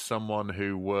Jeff was someone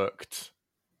who worked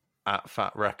at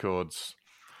Fat Records,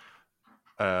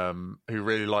 who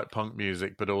really liked punk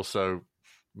music, but also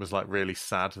was like really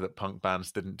sad that punk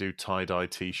bands didn't do tie-dye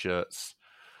T-shirts,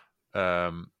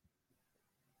 and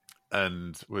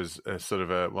was sort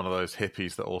of one of those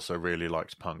hippies that also really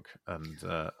liked punk. And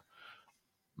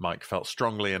Mike felt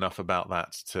strongly enough about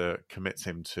that to commit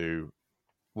him to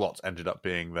what ended up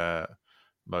being their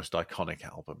most iconic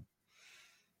album.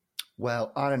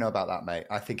 Well, I don't know about that, mate.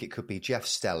 I think it could be Jeff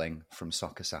Stelling from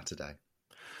Soccer Saturday.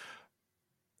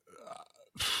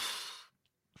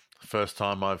 First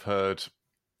time I've heard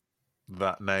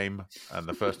that name, and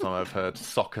the first time I've heard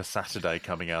Soccer Saturday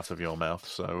coming out of your mouth.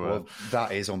 So well,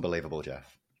 that is unbelievable,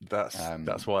 Jeff. That's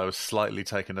why I was slightly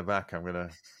taken aback. I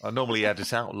normally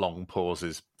edit out long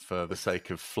pauses for the sake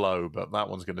of flow, but that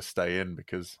one's going to stay in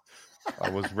because I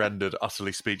was rendered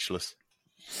utterly speechless.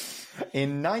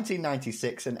 In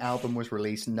 1996, an album was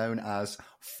released known as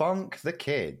Funk the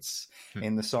Kids.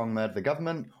 In the song Murder the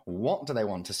Government, what do they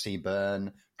want to see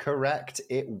burn? Correct,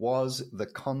 it was the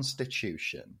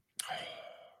Constitution.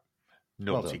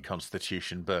 Naughty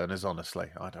Constitution burners, honestly.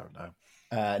 I don't know.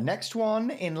 Next one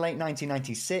in late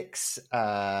 1996.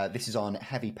 This is on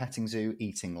Heavy Petting Zoo,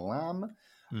 Eating Lamb.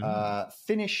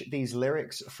 Finish these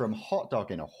lyrics from Hot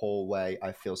Dog in a Hallway.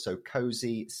 I feel so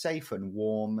cozy, safe and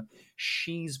warm.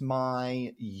 She's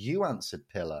my you answered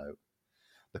pillow.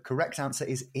 The correct answer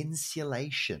is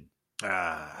insulation.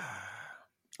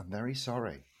 I'm very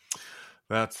sorry.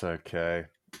 That's okay.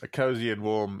 A cozy and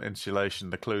warm insulation.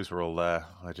 The clues were all there.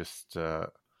 I just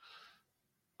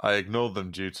I ignored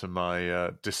them due to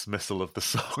my dismissal of the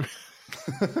song.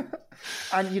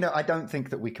 And I don't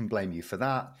think that we can blame you for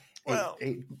that. Well,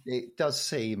 it does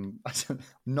seem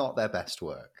not their best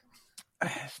work.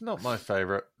 It's not my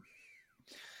favourite.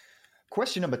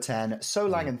 Question number 10. So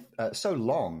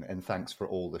long and thanks for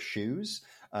all the shoes.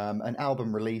 An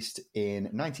album released in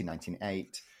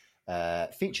 1998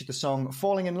 featured the song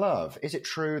 "Falling in Love." Is it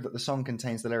true that the song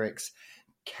contains the lyrics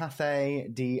 "Cathay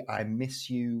D, I miss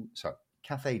you"? Sorry,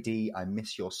 "Cathay D, I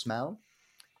miss your smell."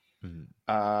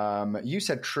 You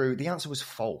said true. The answer was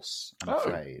false. I'm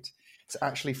afraid. It's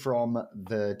actually from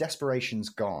the Desperations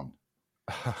Gone.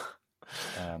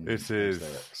 It is,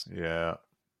 yeah.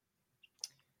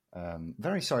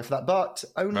 Very sorry for that, but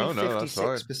only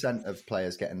 56% right. of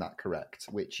players getting that correct,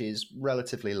 which is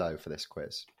relatively low for this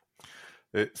quiz.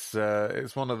 It's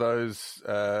one of those.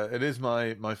 It is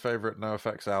my favourite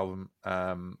NoFX album,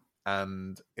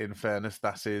 and in fairness,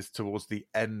 that is towards the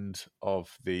end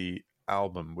of the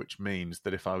album, which means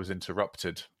that if I was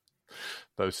interrupted,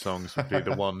 those songs would be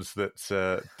the ones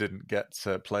that didn't get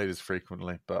played as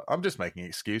frequently. But I'm just making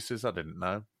excuses. I didn't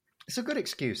know. It's a good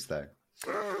excuse, though.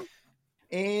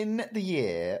 In the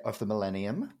year of the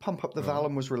millennium, Pump Up the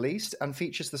Volume was released and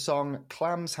features the song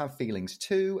 "Clams Have Feelings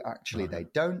Too." Actually, they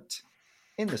don't.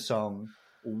 In the song,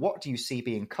 what do you see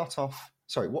being cut off?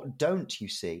 Sorry, what don't you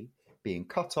see being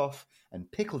cut off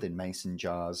and pickled in mason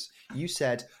jars? You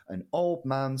said an old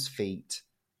man's feet,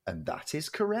 and that is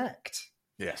correct.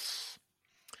 Yes.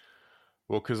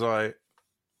 Well, because I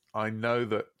know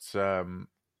that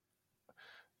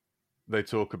they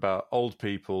talk about old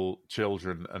people,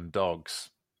 children, and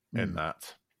dogs in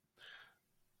that.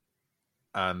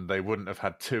 And they wouldn't have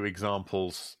had two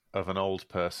examples of an old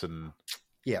person.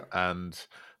 Yeah. And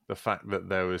the fact that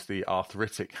there was the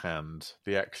arthritic hand,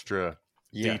 the extra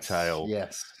detail,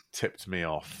 tipped me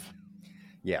off.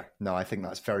 Yeah. No, I think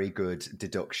that's very good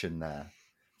deduction there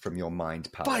from your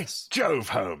mind palace. By Jove,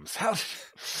 Holmes, how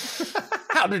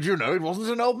did you know it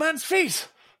wasn't an old man's feet?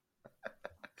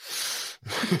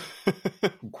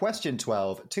 Question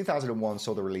 12. 2001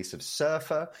 saw the release of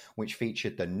Surfer, which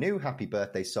featured the new Happy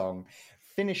Birthday song.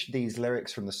 Finish these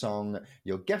lyrics from the song.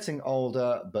 You're getting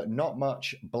older, but not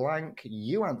much. Blank.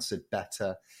 You answered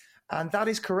better. And that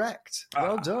is correct.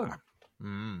 Well done.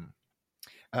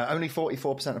 Only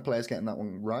 44% of players getting that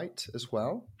one right as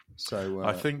well. So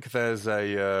I think there's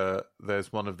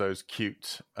one of those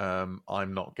cute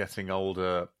I'm not getting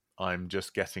older, I'm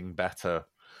just getting better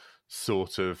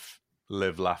sort of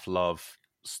live, laugh, love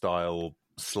style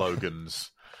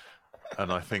slogans.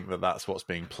 And I think that's what's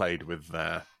being played with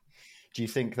there. Do you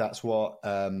think that's what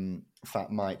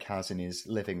Fat Mike has in his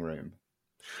living room?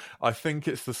 I think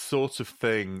it's the sort of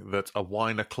thing that a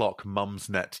wine o'clock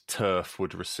Mumsnet turf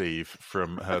would receive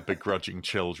from her begrudging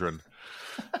children.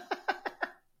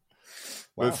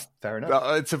 Wow, fair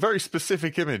enough. It's a very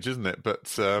specific image, isn't it?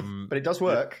 But it does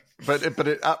work. But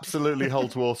it absolutely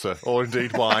holds water, or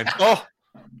indeed wine.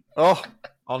 Oh,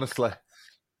 honestly.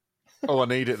 Oh, I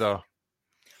need it though.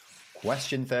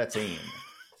 Question 13.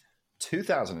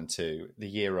 2002, the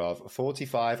year of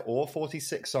 45 or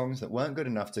 46 songs that weren't good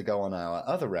enough to go on our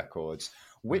other records.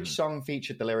 Which song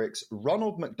featured the lyrics,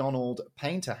 Ronald McDonald,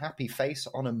 paint a happy face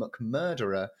on a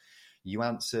McMurderer? You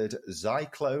answered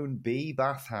Zyklone B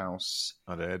Bathhouse.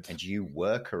 I did. And you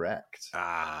were correct.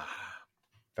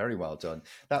 Very well done.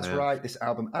 That's right. This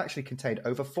album actually contained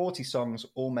over 40 songs,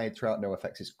 all made throughout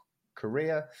NoFX's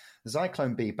career.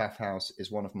 Zyklone B Bathhouse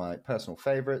is one of my personal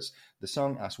favorites. The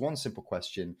song asks one simple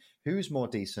question: who's more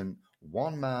decent,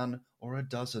 one man or a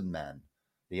dozen men?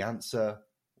 The answer,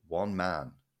 one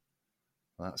man.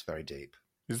 Well, that's very deep.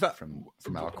 Is that from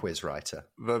our quiz writer?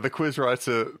 The quiz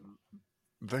writer,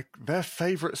 their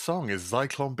favourite song is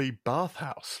Zyklone B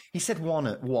Bathhouse. He said one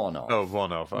of. Oh,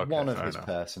 one of. Okay, one of his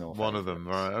personal. One of them,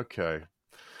 right? Okay.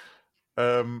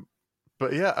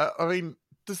 But yeah, I mean,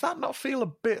 does that not feel a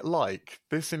bit like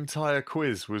this entire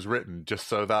quiz was written just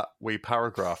so that wee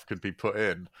paragraph could be put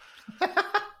in?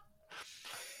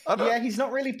 Yeah, he's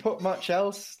not really put much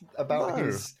else about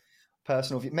his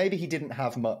personal view. Maybe he didn't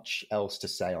have much else to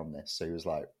say on this, so he was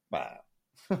like, bah.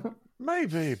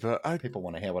 Maybe, but People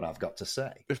want to hear what I've got to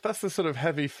say. if that's the sort of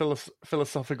heavy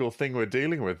philosophical thing we're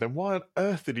dealing with, then why on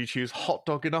earth did he choose hot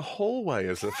dog in a hallway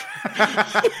as a...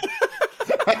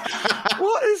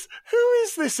 Who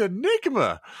is this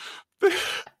enigma?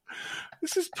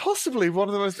 This is possibly one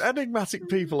of the most enigmatic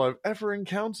people I've ever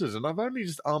encountered, and I've only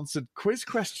just answered quiz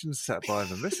questions set by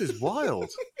them. This is wild.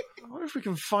 I wonder if we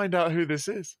can find out who this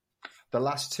is. The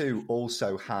last two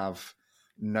also have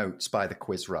notes by the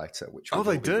quiz writer, which Oh, we'll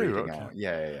they be do? reading Okay. out.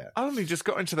 Yeah. I only just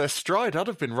got into their stride. I'd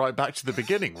have been right back to the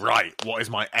beginning. Right, what is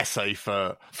my essay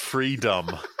for freedom?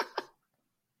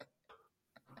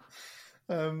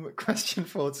 Question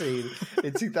 14.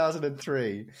 In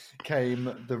 2003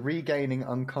 came the Regaining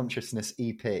Unconsciousness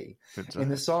EP. In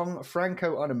the song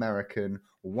Franco Un-American,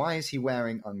 Why Is He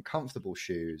Wearing Uncomfortable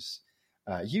Shoes?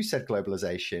 You said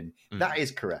globalization. That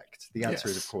is correct. The answer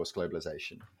is, of course,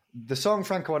 globalization. The song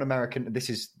Franco Un-American, this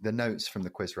is the notes from the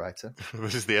quiz writer.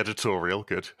 This is the editorial,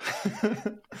 good.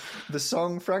 The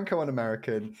song Franco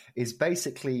Un-American is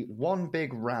basically one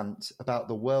big rant about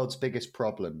the world's biggest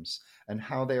problems and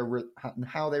how they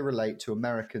relate to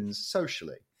Americans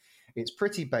socially. It's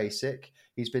pretty basic.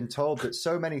 He's been told that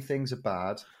so many things are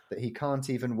bad that he can't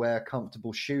even wear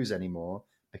comfortable shoes anymore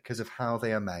because of how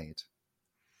they are made.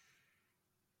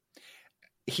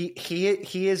 He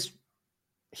is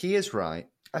right.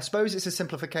 I suppose it's a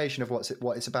simplification of what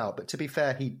it's about, but to be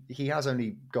fair, he has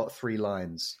only got 3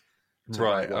 lines.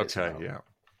 Right, okay,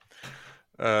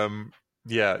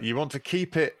 yeah. You want to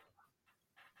keep it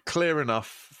clear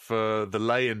enough for the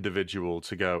lay individual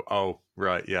to go, oh,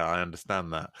 right, yeah, I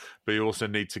understand that. But you also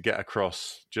need to get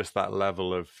across just that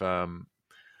level of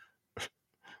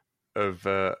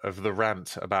the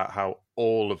rant about how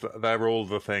they're all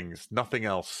the things, nothing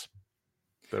else.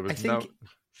 There was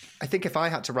I think if I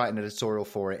had to write an editorial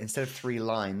for it, instead of 3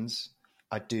 lines,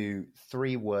 I'd do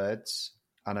 3 words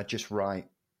and I'd just write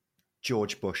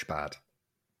George Bush bad.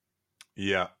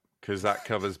 Yeah, because that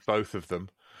covers both of them.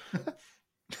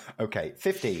 Okay,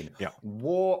 15. Yeah.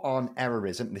 War on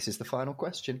Errorism. This is the final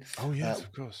question. Oh, yes,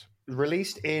 of course.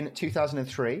 Released in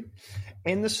 2003.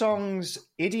 In the songs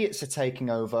Idiots Are Taking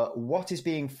Over, What Is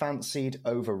Being Fancied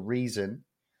Over Reason?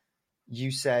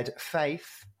 You said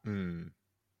Faith.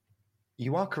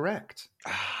 You are correct.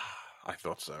 I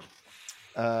thought so.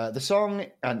 The song,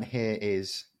 and here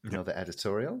is another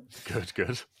editorial.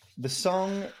 Good. The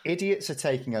song Idiots Are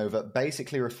Taking Over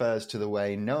basically refers to the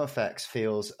way NoFX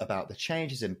feels about the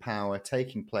changes in power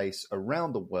taking place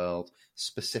around the world,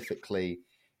 specifically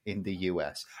in the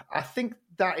US. I think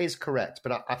that is correct,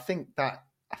 but I think that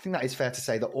is fair to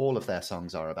say that all of their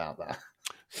songs are about that.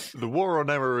 The War on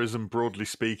Errorism, broadly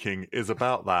speaking, is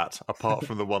about that, apart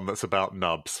from the one that's about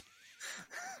nubs.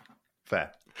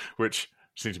 Fair. Which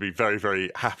seem to be very, very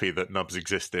happy that nubs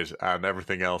existed, and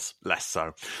everything else less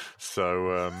so.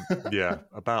 So, yeah,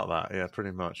 about that. Yeah,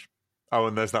 pretty much. Oh,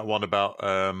 and there's that one about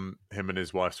him and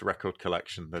his wife's record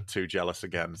collection, The Two Jealous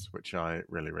Agains, which I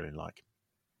really, really like.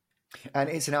 And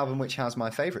it's an album which has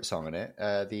my favourite song in it,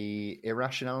 The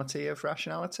Irrationality of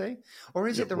Rationality? Or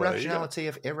is it The Rationality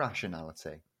of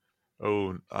Irrationality?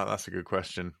 Oh, that's a good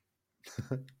question.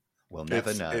 We'll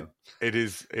never know. It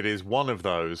is one of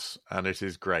those, and it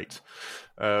is great.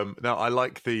 Now, I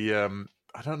like the...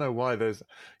 I don't know why there's...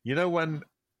 You know when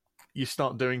you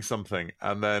start doing something,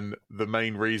 and then the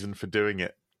main reason for doing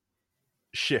it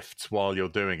shifts while you're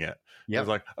doing it? Yeah. It's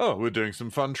like, oh, we're doing some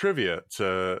fun trivia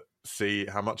to see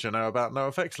how much I know about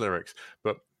NoFX lyrics.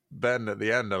 But then at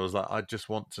the end, I was like, I just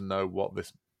want to know what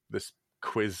this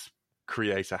quiz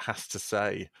creator has to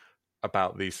say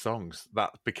about these songs.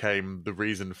 That became the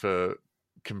reason for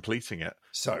completing it.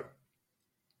 So,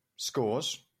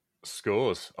 scores.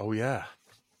 Oh, yeah.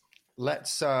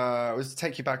 Let's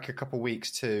take you back a couple of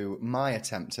weeks to my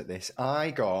attempt at this. I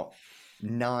got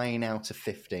 9 out of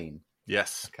 15.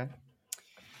 Yes. Okay.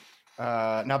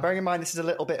 Now, bearing in mind, this is a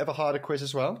little bit of a harder quiz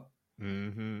as well.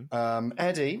 Mm-hmm.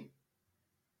 Eddie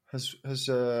has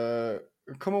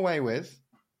come away with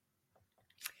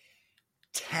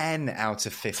 10 out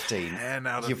of 15. 10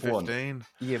 out of You've 15.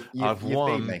 I've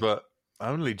won, but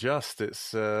only just.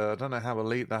 It's I don't know how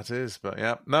elite that is, but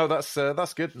yeah. No, that's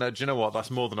good. No, do you know what?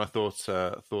 That's more than I thought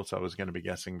I was going to be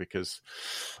guessing, because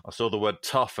I saw the word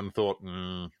tough and thought,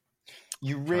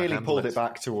 You really pulled it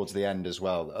back towards the end as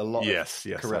well. A lot yes,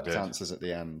 of correct answers at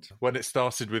the end. When it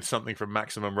started with something from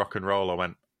Maximum Rock and Roll, I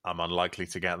went, I'm unlikely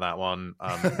to get that one.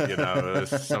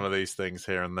 There's some of these things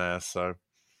here and there. So,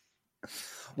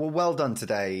 well done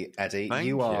today, Eddie. Thank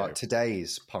you are you.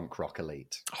 today's punk rock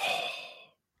elite.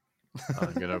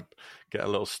 I'm going to get a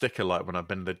little sticker like when I've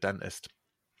been to the dentist.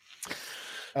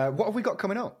 What have we got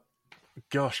coming up?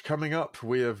 Gosh, coming up,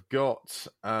 we have got...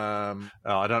 I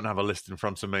don't have a list in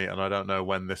front of me, and I don't know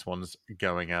when this one's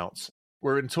going out.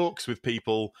 We're in talks with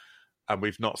people, and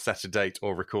we've not set a date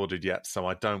or recorded yet, so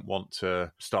I don't want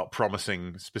to start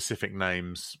promising specific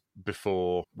names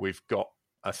before we've got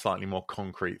a slightly more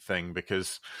concrete thing,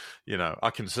 because, you know, I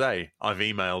can say I've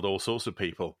emailed all sorts of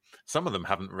people. Some of them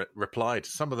haven't replied.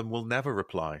 Some of them will never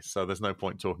reply, so there's no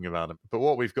point talking about them. But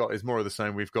what we've got is more of the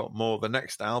same. We've got more. The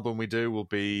next album we do will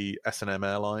be S&M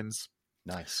Airlines.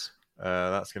 Nice.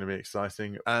 That's going to be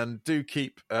exciting. And do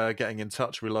keep getting in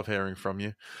touch. We love hearing from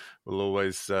you. We'll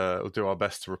always we'll do our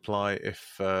best to reply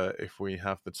if we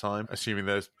have the time. Assuming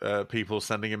there's people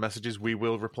sending in messages, we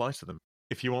will reply to them.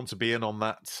 If you want to be in on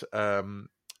that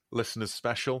listeners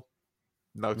special,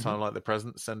 no time like the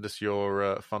present, send us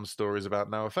your fun stories about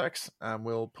NoFX, and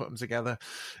we'll put them together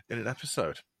in an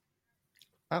episode.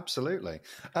 Absolutely.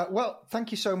 Well,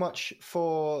 thank you so much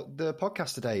for the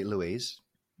podcast today, Louise.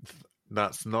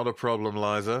 That's not a problem,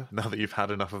 Liza, now that you've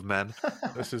had enough of men.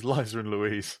 This is Liza and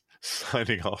Louise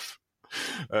signing off.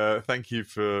 Thank you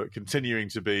for continuing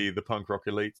to be the Punk Rock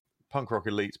Elite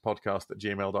podcast at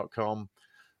gmail.com.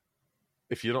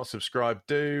 If you're not subscribed,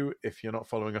 do. If you're not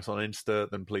following us on Insta,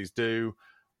 then please do.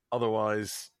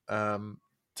 Otherwise,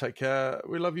 take care.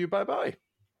 We love you. Bye-bye.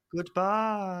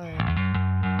 Goodbye.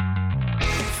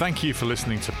 Thank you for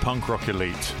listening to Punk Rock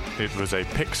Elite. It was a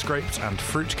Pick Scraped and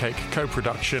Fruitcake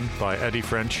co-production by Eddie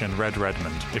French and Red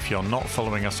Redmond. If you're not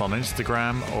following us on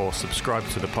Instagram or subscribed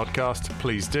to the podcast,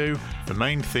 please do. The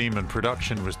main theme and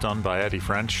production was done by Eddie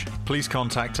French. Please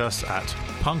contact us at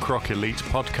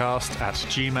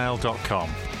punkrockelitepodcast@gmail.com.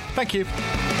 Thank you.